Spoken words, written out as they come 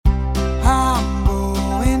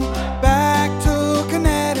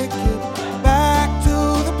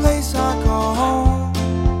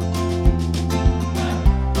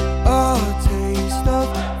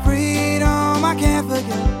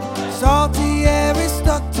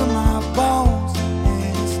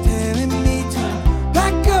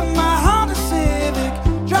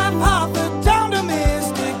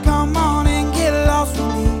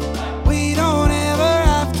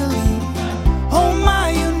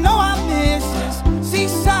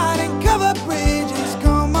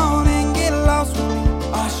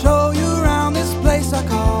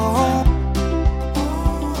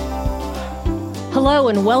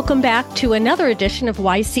and welcome back to another edition of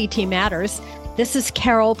YCT Matters. This is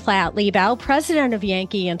Carol Platt-Liebau, president of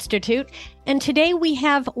Yankee Institute, and today we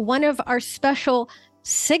have one of our special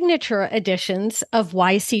signature editions of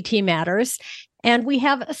YCT Matters, and we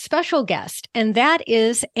have a special guest, and that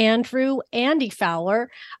is Andy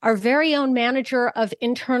Fowler, our very own manager of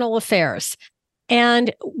internal affairs.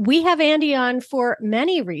 And we have Andy on for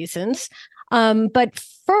many reasons, but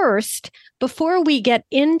first, before we get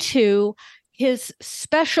into his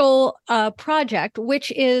special project,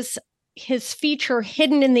 which is his feature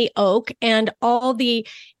Hidden in the Oak and all the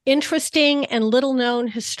interesting and little known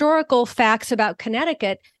historical facts about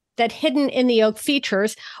Connecticut that Hidden in the Oak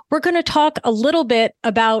features, we're going to talk a little bit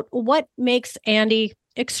about what makes Andy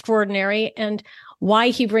extraordinary and why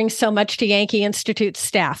he brings so much to Yankee Institute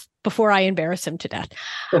staff before I embarrass him to death.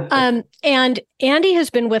 And Andy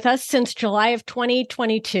has been with us since July of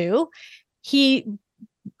 2022. He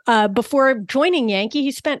before joining Yankee,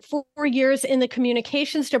 he spent 4 years in the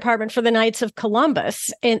communications department for the Knights of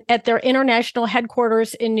Columbus at their international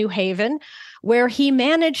headquarters in New Haven, where he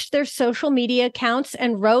managed their social media accounts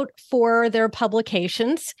and wrote for their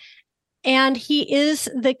publications. And he is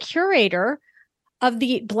the curator of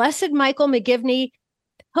the Blessed Michael McGivney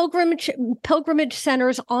Pilgrimage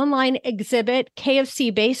Center's online exhibit,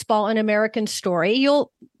 KFC Baseball, An American Story.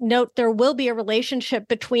 You'll note there will be a relationship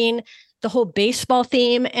between the whole baseball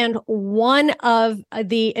theme and one of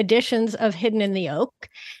the editions of Hidden in the Oak.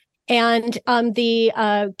 And the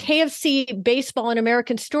KFC Baseball, An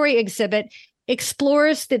American Story exhibit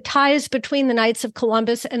explores the ties between the Knights of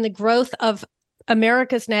Columbus and the growth of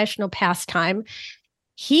America's national pastime.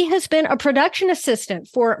 He has been a production assistant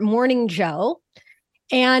for Morning Joe,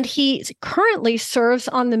 and he currently serves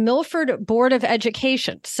on the Milford Board of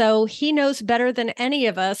Education. So he knows better than any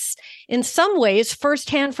of us, in some ways,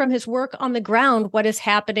 firsthand from his work on the ground, what is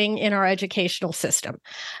happening in our educational system.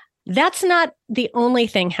 That's not the only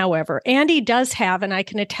thing, however. Andy does have, and I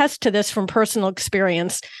can attest to this from personal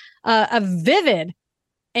experience, a vivid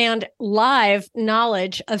and live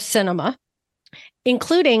knowledge of cinema,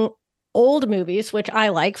 including old movies, which I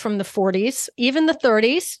like, from the 40s, even the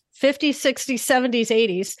 30s, 50s, 60s,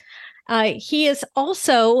 70s, 80s. He is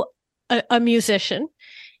also a musician,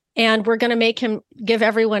 and we're going to make him give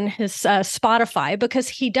everyone his Spotify, because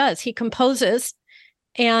he does. He composes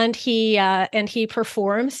and he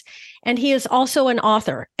performs, and he is also an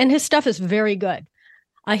author, and his stuff is very good.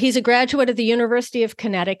 He's a graduate of the University of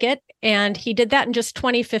Connecticut, and he did that in just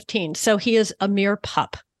 2015. So he is a mere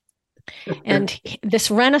pup. And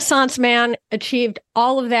this Renaissance man achieved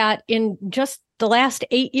all of that in just the last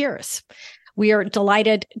 8 years. We are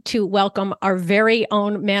delighted to welcome our very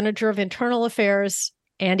own manager of internal affairs,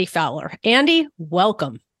 Andy Fowler. Andy,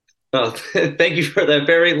 welcome. Oh, thank you for that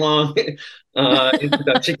very long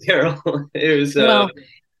introduction, Carol. It was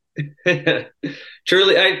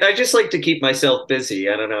truly, I just like to keep myself busy.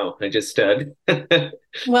 I don't know. I just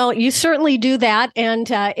Well, you certainly do that. And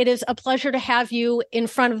it is a pleasure to have you in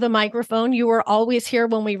front of the microphone. You are always here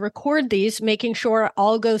when we record these, making sure it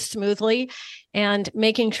all goes smoothly and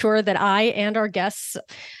making sure that I and our guests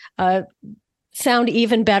sound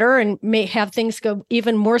even better and may have things go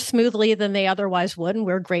even more smoothly than they otherwise would. And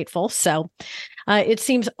we're grateful. So it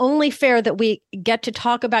seems only fair that we get to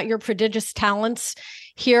talk about your prodigious talents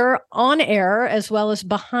here on air, as well as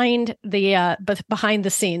behind the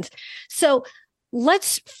scenes. So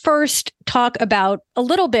let's first talk about a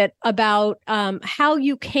little bit about how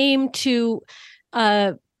you came to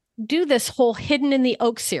do this whole Hidden in the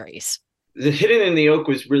Oak series. The Hidden in the Oak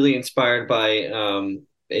was really inspired by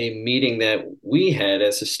a meeting that we had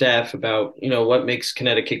as a staff about, what makes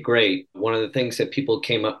Connecticut great. One of the things that people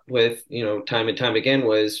came up with, time and time again,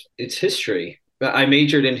 was its history. I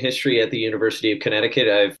majored in history at the University of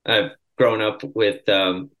Connecticut. I've grown up with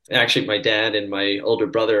actually my dad and my older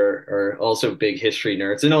brother are also big history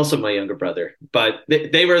nerds, and also my younger brother. But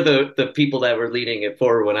they were the people that were leading it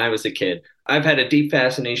forward when I was a kid. I've had a deep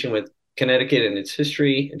fascination with Connecticut and its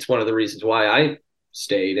history. It's one of the reasons why I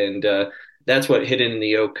stayed, and that's what Hidden in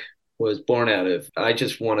the Oak was born out of. I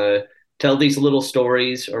just want to tell these little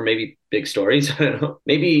stories, or maybe big stories. I don't know.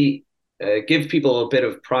 Maybe give people a bit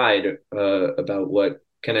of pride about what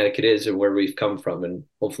Connecticut is and where we've come from, and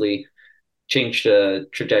hopefully change the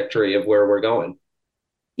trajectory of where we're going.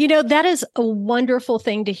 That is a wonderful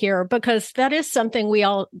thing to hear, because that is something we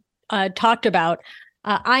all talked about.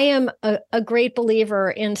 I am a great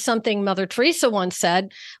believer in something Mother Teresa once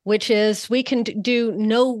said, which is we can do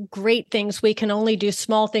no great things. We can only do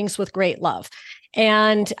small things with great love.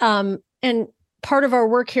 And part of our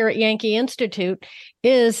work here at Yankee Institute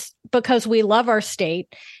is because we love our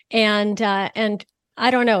state. And I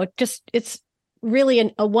don't know, it's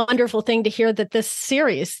really a wonderful thing to hear that this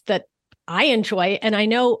series that I enjoy, and I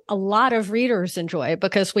know a lot of readers enjoy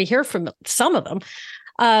because we hear from some of them,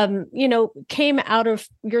 came out of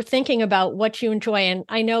your thinking about what you enjoy. And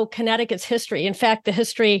I know Connecticut's history. In fact, the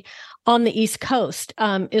history on the East Coast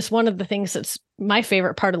is one of the things that's my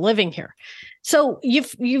favorite part of living here. So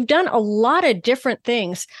you've done a lot of different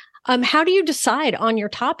things. How do you decide on your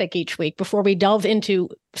topic each week before we delve into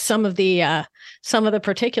some of the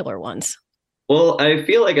particular ones? Well, I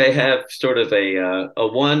feel like I have sort of a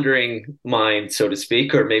wandering mind, so to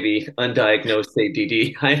speak, or maybe undiagnosed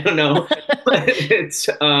ADD. I don't know. But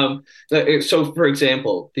so for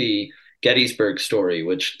example, the Gettysburg story,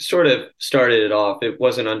 which sort of started it off. It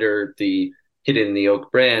wasn't under the Hidden in the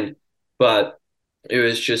Oak brand, but it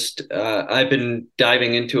was just I've been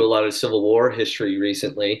diving into a lot of Civil War history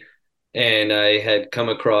recently, and I had come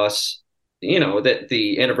across, that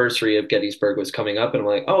the anniversary of Gettysburg was coming up, and I'm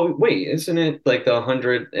like, oh wait, isn't it like the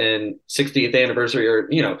 160th anniversary, or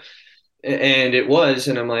and it was,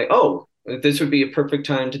 and I'm like, oh, this would be a perfect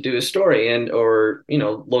time to do a story and or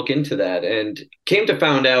look into that, and came to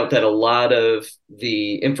find out that a lot of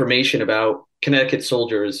the information about Connecticut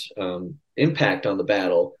soldiers' impact on the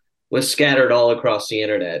battle was scattered all across the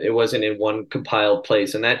internet. It wasn't in one compiled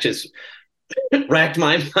place, and that just racked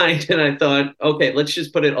my mind. And I thought, okay, let's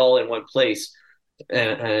just put it all in one place,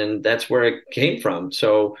 and that's where it came from.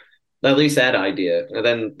 So at least that idea, and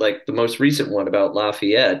then like the most recent one about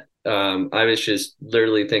Lafayette, I was just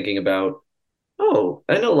literally thinking about, oh,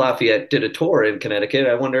 I know Lafayette did a tour in Connecticut.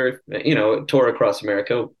 I wonder if, a tour across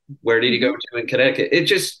America. Where did he go to in Connecticut?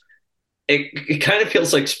 It kind of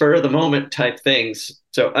feels like spur of the moment type things.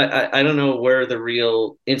 So I don't know where the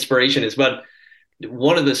real inspiration is, but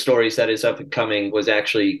one of the stories that is up and coming was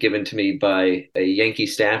actually given to me by a Yankee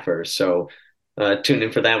staffer. So tune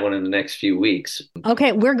in for that one in the next few weeks.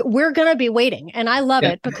 Okay, we're going to be waiting, and I love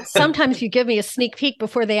it because sometimes you give me a sneak peek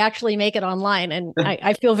before they actually make it online, and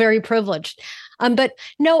I feel very privileged. But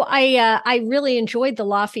no, I really enjoyed the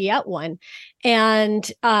Lafayette one,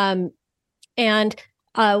 and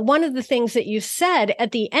one of the things that you said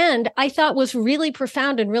at the end, I thought was really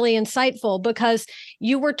profound and really insightful, because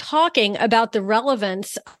you were talking about the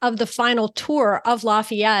relevance of the final tour of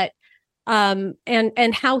Lafayette,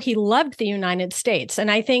 and how he loved the United States.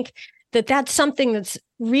 And I think that that's something that's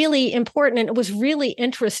really important, and it was really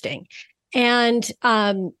interesting. And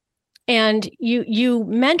you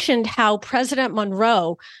mentioned how President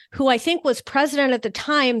Monroe, who I think was president at the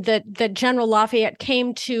time that General Lafayette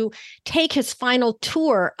came to take his final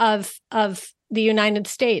tour of the United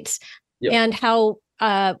States, and how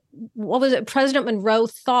what was it? President Monroe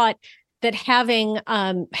thought that having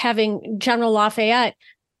General Lafayette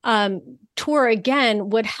tour again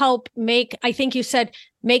would help make, I think you said,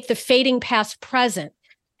 make the fading past present.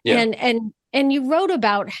 Yeah. And you wrote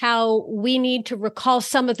about how we need to recall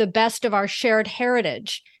some of the best of our shared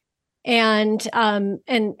heritage. And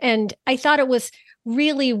I thought it was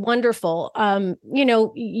really wonderful.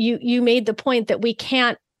 You made the point that we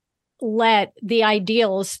can't let the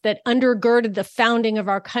ideals that undergirded the founding of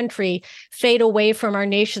our country fade away from our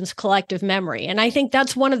nation's collective memory. And I think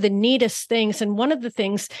that's one of the neatest things, and one of the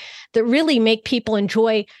things that really make people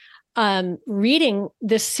enjoy reading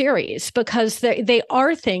this series, because they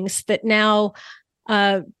are things that now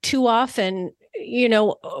too often,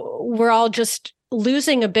 we're all just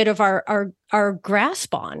losing a bit of our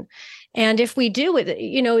grasp on. And if we do it,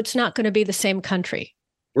 it's not going to be the same country.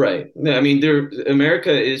 Right. I mean, America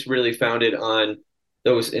is really founded on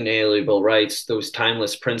those inalienable rights, those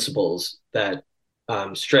timeless principles that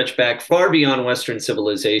stretch back far beyond Western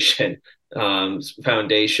civilization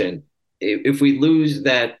foundation. If we lose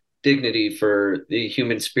that dignity for the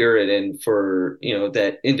human spirit and for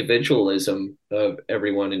that individualism of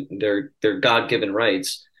everyone and their God-given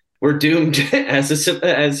rights, we're doomed as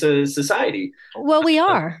a society. Well, we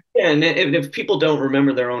are. And if people don't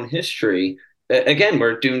remember their own history, again,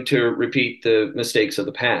 we're doomed to repeat the mistakes of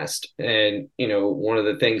the past. And, one of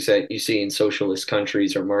the things that you see in socialist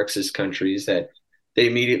countries or Marxist countries, that they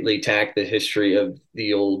immediately attack the history of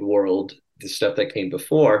the old world, the stuff that came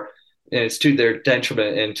before, and it's to their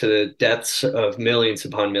detriment and to the deaths of millions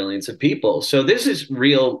upon millions of people. So this is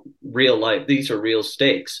real life. These are real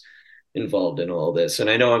stakes involved in all this. And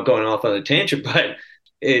I know I'm going off on a tangent, but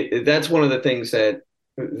that's one of the things that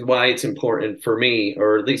why it's important for me,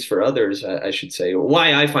 or at least for others, I should say,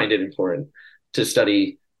 why I find it important to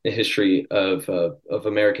study the history of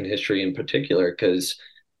American history in particular, because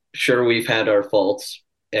sure, we've had our faults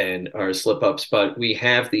and our slip ups, but we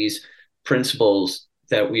have these principles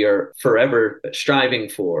that we are forever striving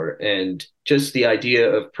for. And just the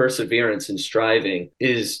idea of perseverance and striving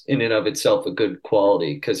is in and of itself a good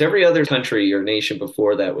quality, because every other country or nation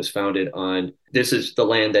before that was founded on, this is the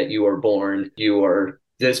land that you are born, you are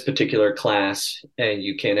this particular class, and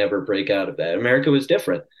you can't ever break out of that. America was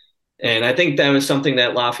different. And I think that was something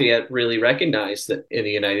that Lafayette really recognized, that in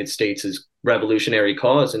the United States' revolutionary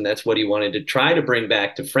cause. And that's what he wanted to try to bring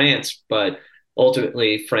back to France. But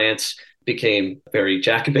ultimately, France became very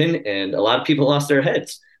Jacobin, and a lot of people lost their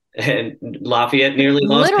heads. And Lafayette nearly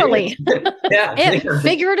lost literally. Yeah. And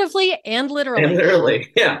figuratively and literally. And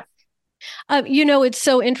literally, yeah. It's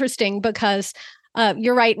so interesting because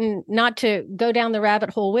you're right, and not to go down the rabbit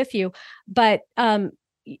hole with you, but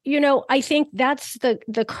I think that's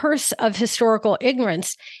the curse of historical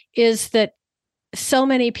ignorance, is that so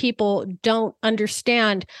many people don't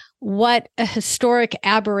understand what a historic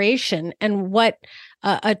aberration and what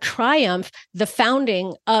a triumph the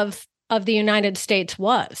founding of the United States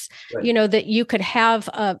was. Right. That you could have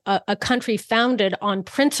a country founded on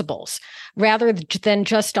principles rather than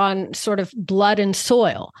just on sort of blood and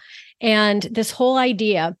soil. And this whole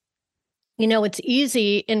idea, it's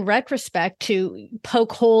easy in retrospect to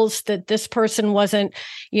poke holes that this person wasn't,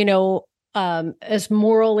 as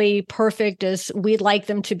morally perfect as we'd like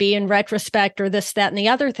them to be in retrospect, or this, that, and the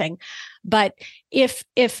other thing. But if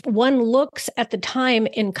one looks at the time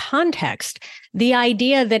in context, the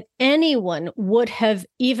idea that anyone would have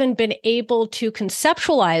even been able to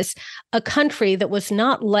conceptualize a country that was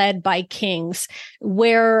not led by kings,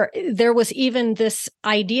 where there was even this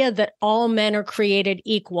idea that all men are created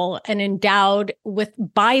equal and endowed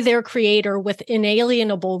by their creator with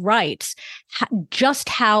inalienable rights, just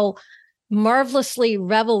how marvelously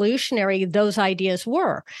revolutionary those ideas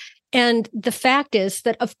were. And the fact is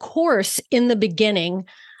that, of course, in the beginning,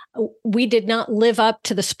 we did not live up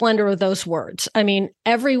to the splendor of those words. I mean,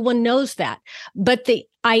 everyone knows that. But the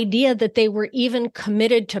idea that they were even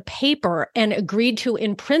committed to paper and agreed to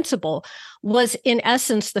in principle was, in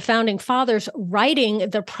essence, the founding fathers writing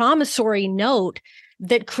the promissory note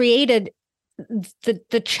that created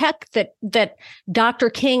the check that Dr.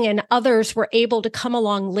 King and others were able to come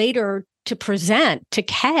along later to present, to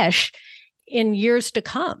cash in years to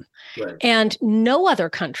come. Right. And no other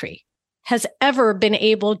country has ever been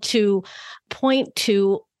able to point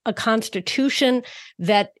to a constitution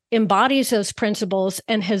that embodies those principles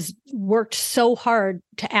and has worked so hard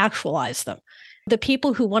to actualize them. The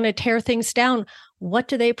people who want to tear things down, what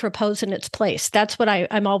do they propose in its place? That's what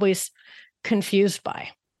I'm always confused by.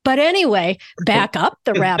 But anyway, back up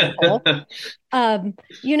the rabbit hole.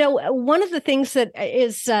 One of the things that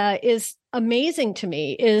is amazing to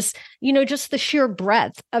me is, just the sheer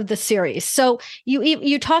breadth of the series. So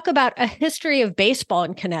you talk about a history of baseball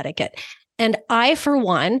in Connecticut. And I, for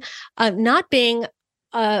one, not being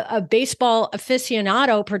a baseball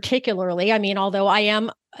aficionado particularly, I mean, although I am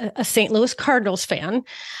a St. Louis Cardinals fan,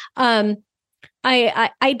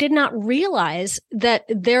 I did not realize that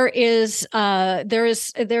there is a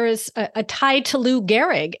tie to Lou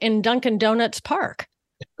Gehrig in Dunkin' Donuts Park.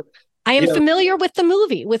 I am familiar with the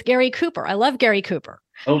movie with Gary Cooper. I love Gary Cooper.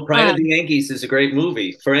 Oh, Pride of the Yankees is a great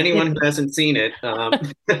movie. For anyone who hasn't seen it,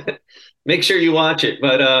 make sure you watch it.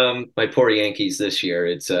 But my poor Yankees this year,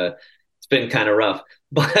 it's been kind of rough.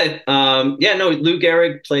 But Lou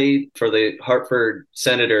Gehrig played for the Hartford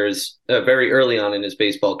Senators very early on in his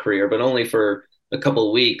baseball career, but only for a couple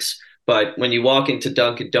of weeks. But when you walk into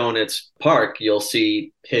Dunkin' Donuts Park, you'll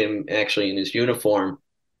see him actually in his uniform.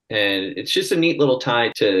 And it's just a neat little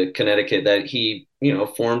tie to Connecticut that he,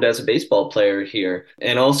 formed as a baseball player here.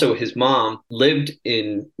 And also his mom lived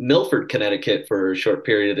in Milford, Connecticut for a short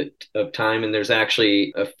period of time. And there's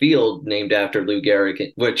actually a field named after Lou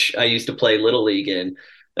Gehrig, which I used to play Little League in.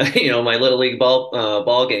 My Little League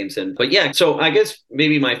ball games. But yeah, so I guess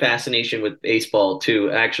maybe my fascination with baseball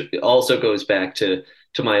too actually also goes back to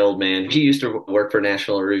my old man. He used to work for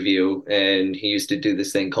National Review, and he used to do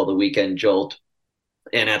this thing called the Weekend Jolt.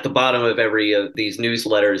 And at the bottom of every of these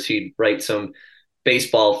newsletters, he'd write some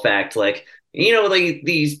baseball fact like,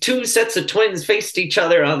 these two sets of twins faced each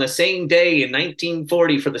other on the same day in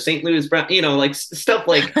 1940 for the St. Louis Browns, like stuff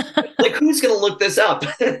like who's going to look this up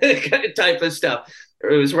kind of type of stuff.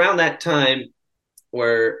 It was around that time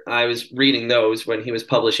where I was reading those when he was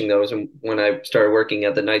publishing those. And when I started working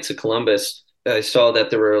at the Knights of Columbus, I saw that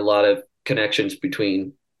there were a lot of connections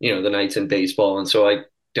between, the Knights and baseball. And so I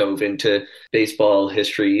dove into baseball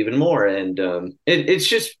history even more. And it's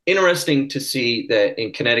just interesting to see that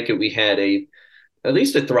in Connecticut, we had at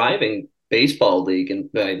least a thriving baseball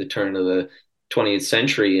league by the turn of the 20th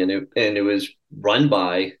century, and it was run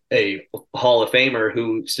by a Hall of Famer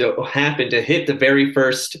who so happened to hit the very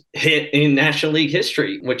first hit in National League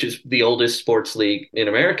history, which is the oldest sports league in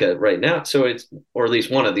America right now. So it's, or at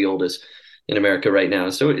least one of the oldest in America right now.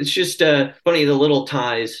 So it's just funny the little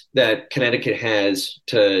ties that Connecticut has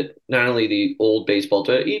to not only the old baseball,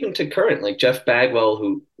 to even to current, like Jeff Bagwell,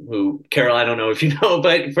 who Carol, I don't know if you know,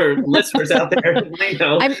 but for listeners out there, I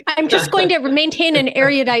know. I'm just going to maintain an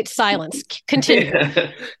erudite silence. Continue.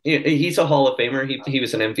 He's a Hall of Famer. He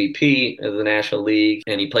was an MVP of the National League,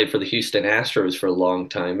 and he played for the Houston Astros for a long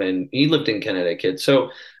time, and he lived in Connecticut. So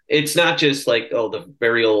it's not just like, oh, the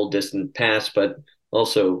very old distant past, but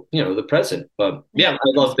also, the present. But yeah, I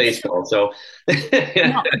love baseball. So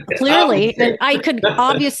well, clearly, and I could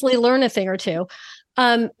obviously learn a thing or two.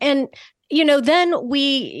 And then then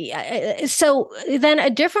a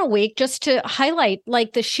different week, just to highlight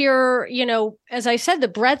like the sheer, as I said, the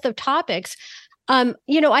breadth of topics. I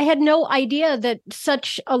had no idea that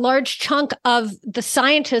such a large chunk of the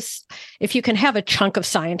scientists, if you can have a chunk of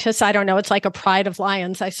scientists, I don't know, it's like a pride of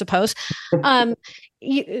lions, I suppose.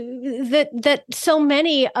 That so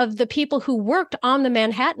many of the people who worked on the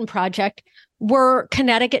Manhattan Project were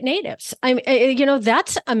Connecticut natives.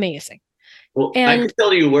 That's amazing. Well, I can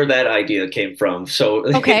tell you where that idea came from. So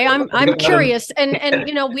okay, I'm curious, and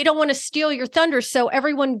we don't want to steal your thunder. So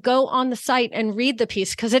everyone go on the site and read the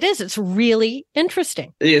piece because it's really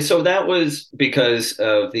interesting. Yeah, so that was because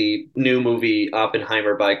of the new movie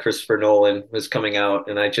Oppenheimer by Christopher Nolan was coming out,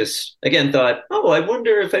 and I just again thought, I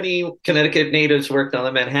wonder if any Connecticut natives worked on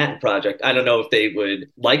the Manhattan Project. I don't know if they would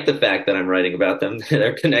like the fact that I'm writing about them,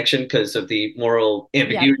 their connection, because of the moral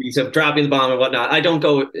ambiguities of dropping the bomb and whatnot. I don't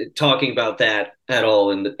go talking about that at all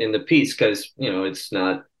in the piece because it's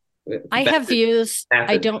not. I have views.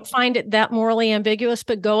 I don't find it that morally ambiguous,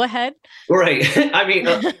 but go ahead. Right. I mean,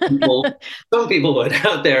 some people would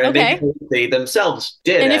out there, and okay. they themselves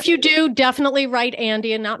did. And if you do, definitely write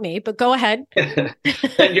Andy and not me. But go ahead.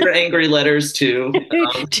 Send your angry letters to.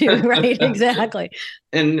 Right. Exactly.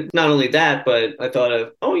 And not only that, but I thought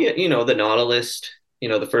of the Nautilus.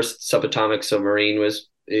 The first subatomic submarine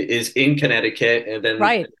is in Connecticut, and then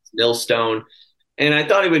right. Millstone. And I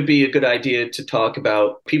thought it would be a good idea to talk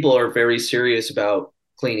about, people are very serious about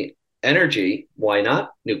clean energy. Why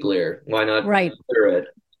not nuclear? Why not nuclear it?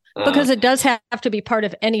 Because it does have to be part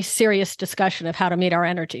of any serious discussion of how to meet our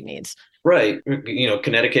energy needs. Right.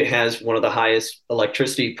 Connecticut has one of the highest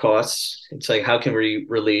electricity costs. It's like, how can we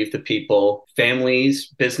relieve the people, families,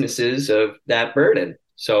 businesses of that burden?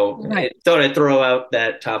 So I thought I'd throw out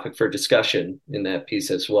that topic for discussion in that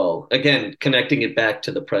piece as well. Again, connecting it back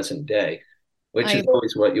to the present day, which is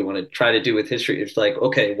always what you want to try to do with history. It's like,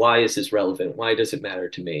 okay, why is this relevant? Why does it matter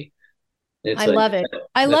to me? I love it.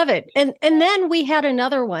 I love it. And then we had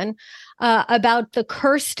another one about the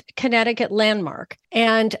cursed Connecticut landmark.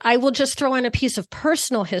 And I will just throw in a piece of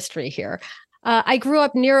personal history here. I grew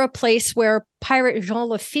up near a place where pirate Jean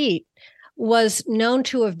Lafitte was known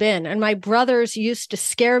to have been. And my brothers used to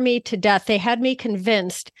scare me to death. They had me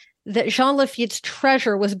convinced that Jean Lafitte's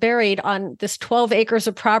treasure was buried on this 12 acres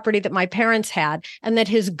of property that my parents had, and that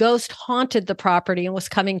his ghost haunted the property and was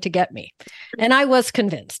coming to get me. And I was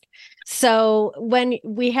convinced. So when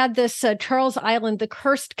we had this Charles Island, the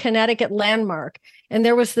cursed Connecticut landmark, and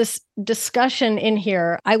there was this discussion in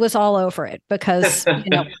here, I was all over it because,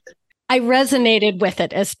 I resonated with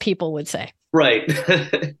it, as people would say. Right.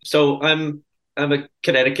 So I'm a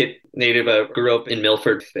Connecticut native. I grew up in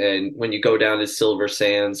Milford, and when you go down to Silver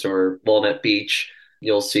Sands or Walnut Beach,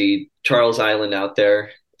 you'll see Charles Island out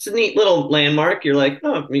there. It's a neat little landmark. You're like,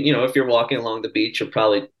 if you're walking along the beach,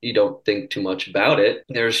 you don't think too much about it.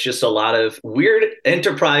 There's just a lot of weird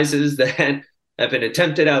enterprises that have been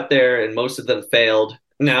attempted out there, and most of them failed.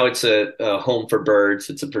 Now it's a home for birds.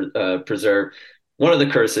 It's a preserve. One of the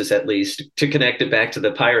curses, at least, to connect it back to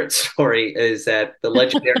the pirate story, is that the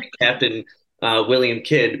legendary Captain William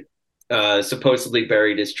Kidd supposedly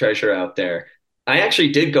buried his treasure out there. I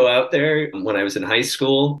actually did go out there when I was in high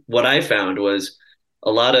school. What I found was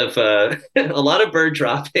a lot of bird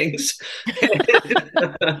droppings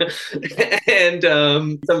and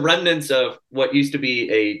some remnants of what used to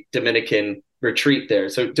be a Dominican retreat there.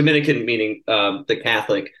 So Dominican meaning the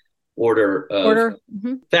Catholic order.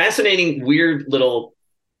 Mm-hmm. Fascinating, weird little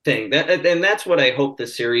thing. And that's what I hope the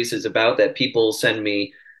series is about, that people send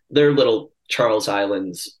me their little Charles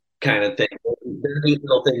Islands kind of thing, their neat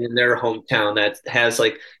little thing in their hometown that has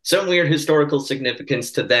like some weird historical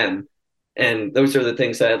significance to them. And those are the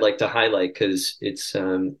things that I'd like to highlight, because it's,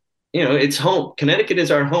 it's home. Connecticut is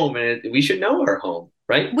our home, and we should know our home,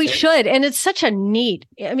 right? We should. And it's such a neat,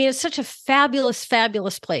 I mean, it's such a fabulous,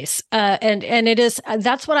 fabulous place. And it is,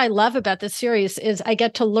 that's what I love about this series is I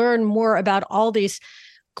get to learn more about all these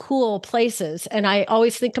cool places. And I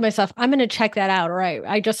always think to myself, I'm going to check that out. Or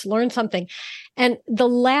I just learned something. And the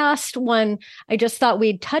last one I just thought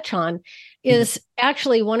we'd touch on is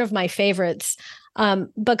actually one of my favorites.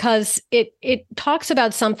 Because it talks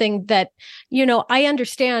about something that, I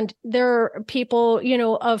understand there are people,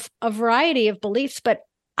 of a variety of beliefs, but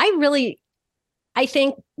I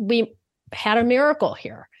think we had a miracle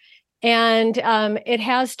here. And it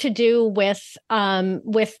has to do with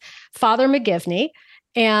Father McGivney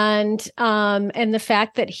and the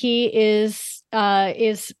fact that he is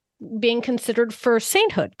being considered for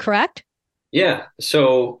sainthood, correct? Yeah.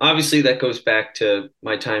 So obviously that goes back to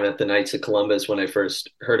my time at the Knights of Columbus when I first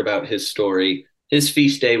heard about his story. His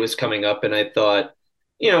feast day was coming up, and I thought,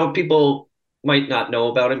 people might not know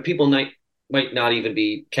about him. People might not even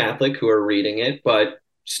be Catholic who are reading it, but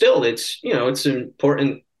still, it's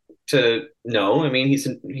important to know. I mean,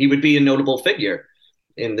 he would be a notable figure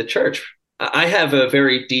in the church. I have a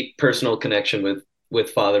very deep personal connection with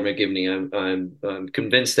Father McGivney. I'm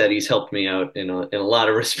convinced that he's helped me out in a lot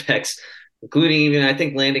of respects, including even I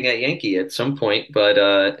think landing at Yankee at some point. But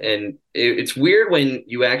it's weird when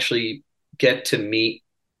you actually get to meet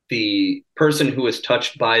the person who was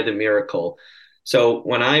touched by the miracle. So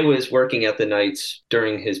when I was working at the Knights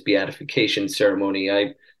during his beatification ceremony,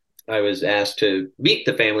 I was asked to meet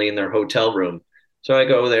the family in their hotel room. So I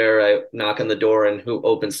go there, I knock on the door, and who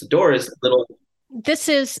opens the door is the little. This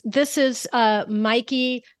is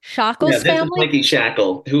Mikey Yeah, Shackle's this is family. Mikey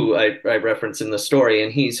Shackle, who I reference in the story,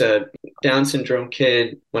 and he's a Down syndrome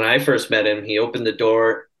kid. When I first met him, he opened the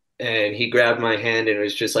door and he grabbed my hand and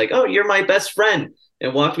was just like, "Oh, you're my best friend,"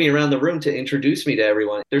 and walked me around the room to introduce me to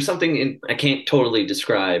everyone. There's something I can't totally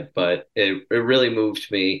describe, but it really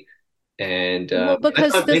moved me. And Well, I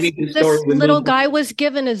because thought maybe his story this would little move. guy was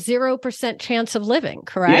given a 0% chance of living, Yeah,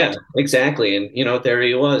 correct? exactly. And there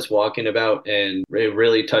he was walking about, and it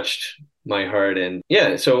really touched my heart. And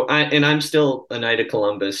yeah, so I'm still a Knight of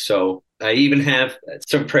Columbus, so I even have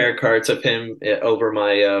some prayer cards of him over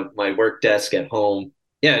my work desk at home.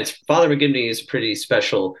 Yeah, it's Father McGivney is a pretty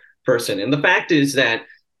special person. And the fact is that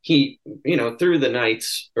he, through the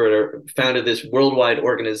Knights or founded this worldwide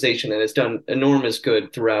organization that has done enormous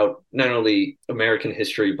good throughout not only American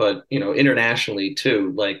history, but, internationally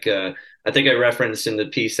too. Like, I think I referenced in the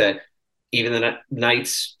piece that even the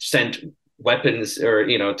Knights sent weapons or,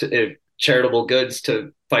 charitable goods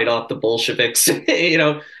to fight off the Bolsheviks,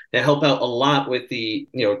 to help out a lot with the,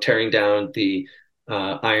 tearing down the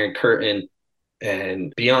Iron Curtain.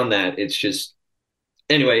 And beyond that, it's just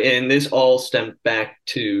anyway, and this all stemmed back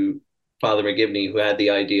to Father McGivney, who had the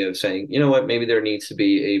idea of saying, you know what, maybe there needs to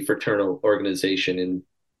be a fraternal organization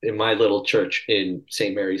in my little church in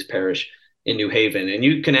St. Mary's Parish in New Haven. And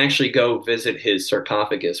you can actually go visit his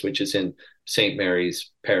sarcophagus, which is in St.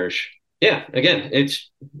 Mary's Parish. Yeah, again,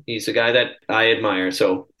 he's a guy that I admire.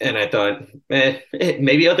 So, and I thought,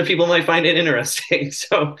 maybe other people might find it interesting.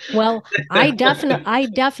 So, Well, I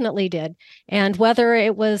definitely did. And whether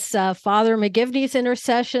it was Father McGivney's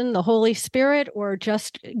intercession, the Holy Spirit, or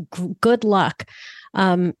just good luck,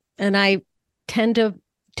 and I tend to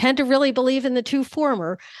really believe in the two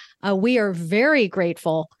former. We are very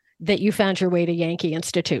grateful that you found your way to Yankee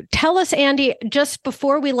Institute. Tell us, Andy, just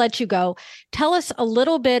before we let you go, tell us a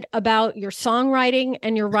little bit about your songwriting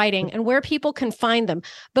and your writing and where people can find them,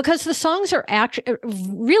 because the songs are actually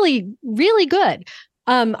really, really good.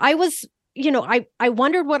 I was, I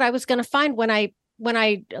wondered what I was going to find when I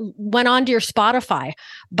went onto your Spotify,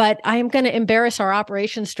 but I am going to embarrass our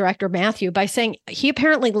operations director, Matthew, by saying he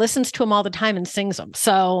apparently listens to them all the time and sings them.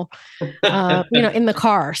 So, in the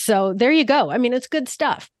car. So there you go. I mean, it's good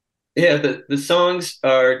stuff. yeah, the songs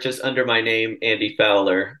are just under my name, Andy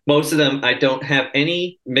Fowler. Most of them, I don't have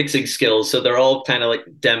any mixing skills, so they're all kind of like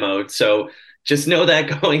demoed. So just know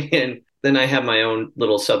that going in. Then I have my own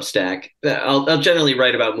little Substack. I'll generally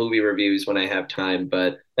write about movie reviews when I have time,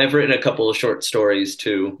 but I've written a couple of short stories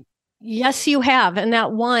too. Yes, you have. And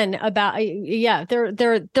that one about, yeah, they're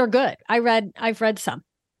good. I've read some.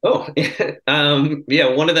 Oh,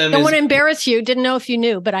 yeah. One of them Don't is want to embarrass you. Didn't know if you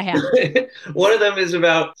knew, but I have. one of them is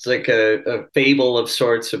about it's like a fable of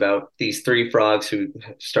sorts about these three frogs who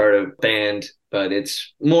start a band, but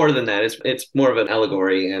it's more than that. It's more of an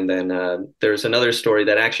allegory. And then there's another story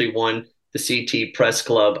that actually won the CT Press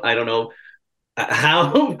Club. I don't know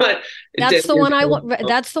how, but it That's did. the one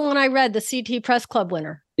that's the one I read, the CT Press Club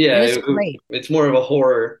winner. Yeah, And it's great. it's more of a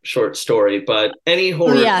horror short story, but any Oh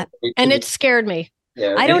horror yeah. story to And me. it scared me.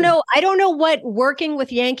 Yeah. I don't know. I don't know what working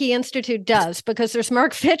with Yankee Institute does, because there's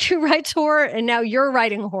Mark Fitch who writes horror, and now you're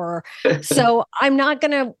writing horror. So I'm not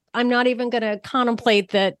even gonna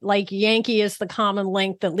contemplate that like Yankee is the common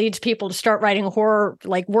link that leads people to start writing horror,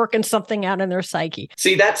 like working something out in their psyche.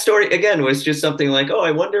 See, that story again was just something like, oh,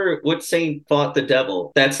 I wonder what saint fought the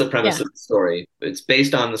devil. That's the premise of the story. It's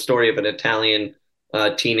based on the story of an Italian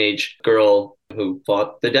teenage girl who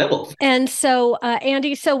fought the devil. And so,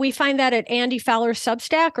 Andy, so we find that at Andy Fowler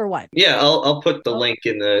Substack or what? Yeah, I'll put the link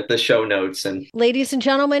in the show notes. And ladies and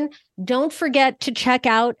gentlemen, don't forget to check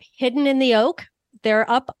out Hidden in the Oak. They're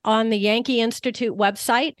up on the Yankee Institute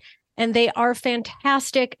website, and they are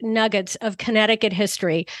fantastic nuggets of Connecticut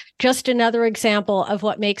history. Just another example of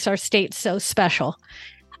what makes our state so special.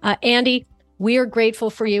 Andy, we are grateful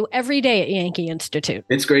for you every day at Yankee Institute.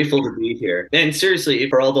 It's grateful to be here. And seriously,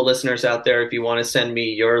 for all the listeners out there, if you want to send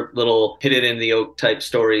me your little Hidden in the Oak type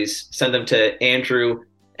stories, send them to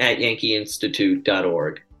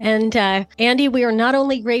andrew@yankeeinstitute.org. And Andy, we are not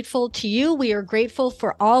only grateful to you, we are grateful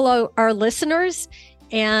for all our listeners.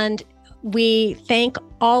 And we thank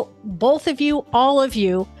both of you, all of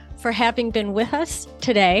you, for having been with us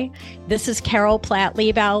today. This is Carol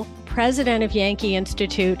Platt-Liebau, president of Yankee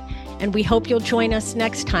Institute, and we hope you'll join us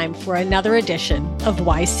next time for another edition of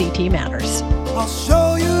YCT Matters. I'll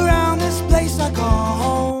show you around this place I call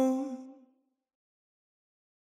home.